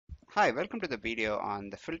Hi, welcome to the video on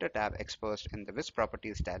the filter tab exposed in the Which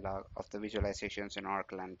Properties dialog of the visualizations in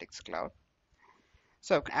Oracle Analytics Cloud.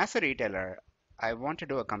 So as a retailer, I want to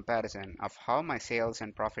do a comparison of how my sales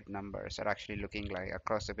and profit numbers are actually looking like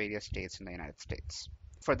across the various states in the United States.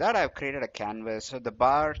 For that, I've created a canvas. So the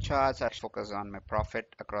bar charts are focused on my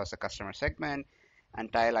profit across the customer segment,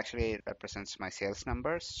 and tile actually represents my sales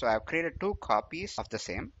numbers. So I've created two copies of the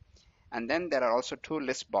same. And then there are also two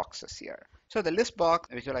list boxes here. So the list box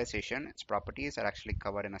visualization, its properties are actually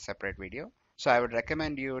covered in a separate video. So I would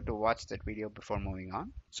recommend you to watch that video before moving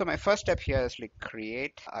on. So my first step here is to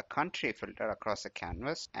create a country filter across the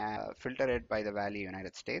canvas and filter it by the value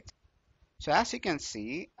United States. So as you can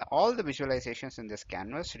see, all the visualizations in this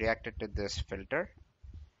canvas reacted to this filter.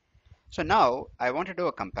 So now I want to do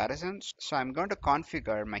a comparison. So I'm going to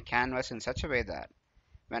configure my canvas in such a way that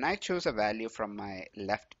when I choose a value from my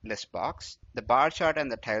left list box, the bar chart and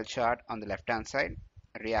the tile chart on the left-hand side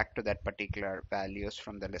react to that particular values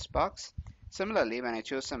from the list box. Similarly, when I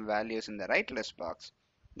choose some values in the right list box,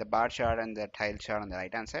 the bar chart and the tile chart on the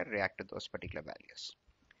right-hand side react to those particular values.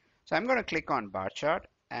 So I'm going to click on bar chart,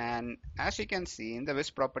 and as you can see in the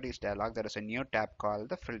Which Properties dialog, there is a new tab called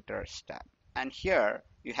the Filters tab. And here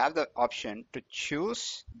you have the option to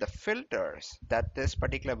choose the filters that this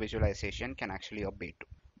particular visualization can actually obey to.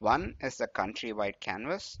 One is the countrywide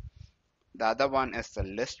canvas. The other one is the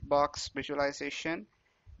list box visualization,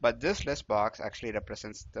 but this list box actually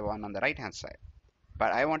represents the one on the right hand side.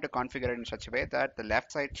 But I want to configure it in such a way that the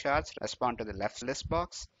left side charts respond to the left list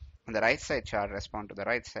box and the right side chart respond to the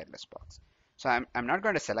right side list box. So I'm not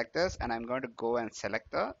going to select this, and I'm going to go and select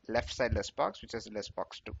the left side list box, which is list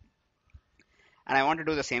box 2. And I want to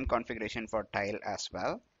do the same configuration for tile as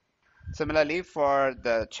well. Similarly, for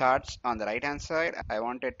the charts on the right hand side, I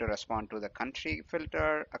want it to respond to the country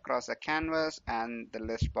filter across the canvas and the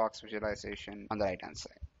list box visualization on the right hand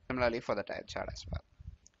side. Similarly for the tile chart as well.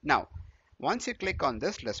 Now, once you click on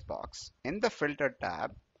this list box, in the filter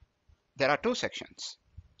tab, there are two sections.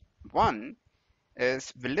 One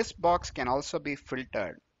is the list box can also be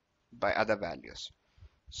filtered by other values.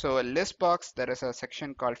 So a list box, there is a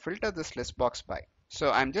section called filter this list box by. So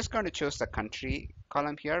I'm just going to choose the country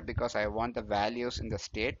column here because I want the values in the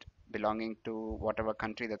state belonging to whatever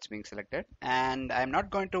country that's being selected. And I'm not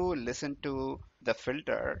going to listen to the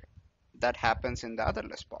filter that happens in the other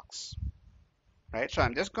list box, right? So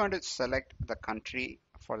I'm just going to select the country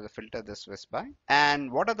for the filter this list by.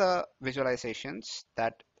 And what are the visualizations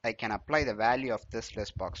that I can apply the value of this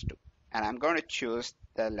list box to? And I'm going to choose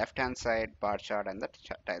the left-hand side bar chart and the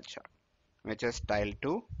tile chart, which is tile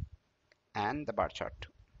 2 and the bar chart 2.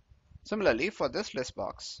 Similarly, for this list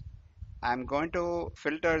box, I'm going to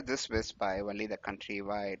filter this list by only the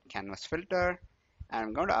countrywide canvas filter, and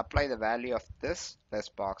I'm going to apply the value of this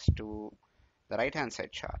list box to the right-hand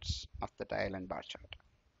side charts of the tile and bar chart.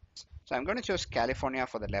 So I'm going to choose California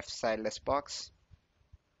for the left side list box.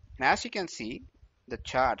 And as you can see, the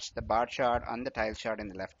charts, the bar chart and the tile chart in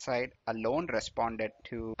the left side alone responded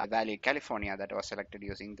to a value California that was selected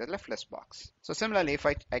using the left list box. So similarly, if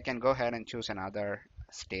I can go ahead and choose another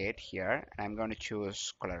state here, and I'm going to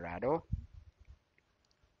choose Colorado.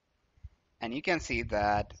 And you can see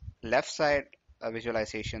that left side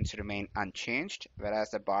visualizations remain unchanged,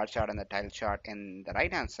 whereas the bar chart and the tile chart in the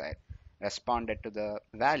right hand side responded to the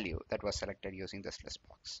value that was selected using this list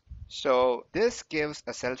box. So this gives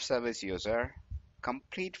a self-service user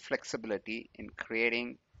complete flexibility in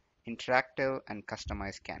creating interactive and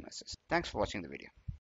customized canvases. Thanks for watching the video.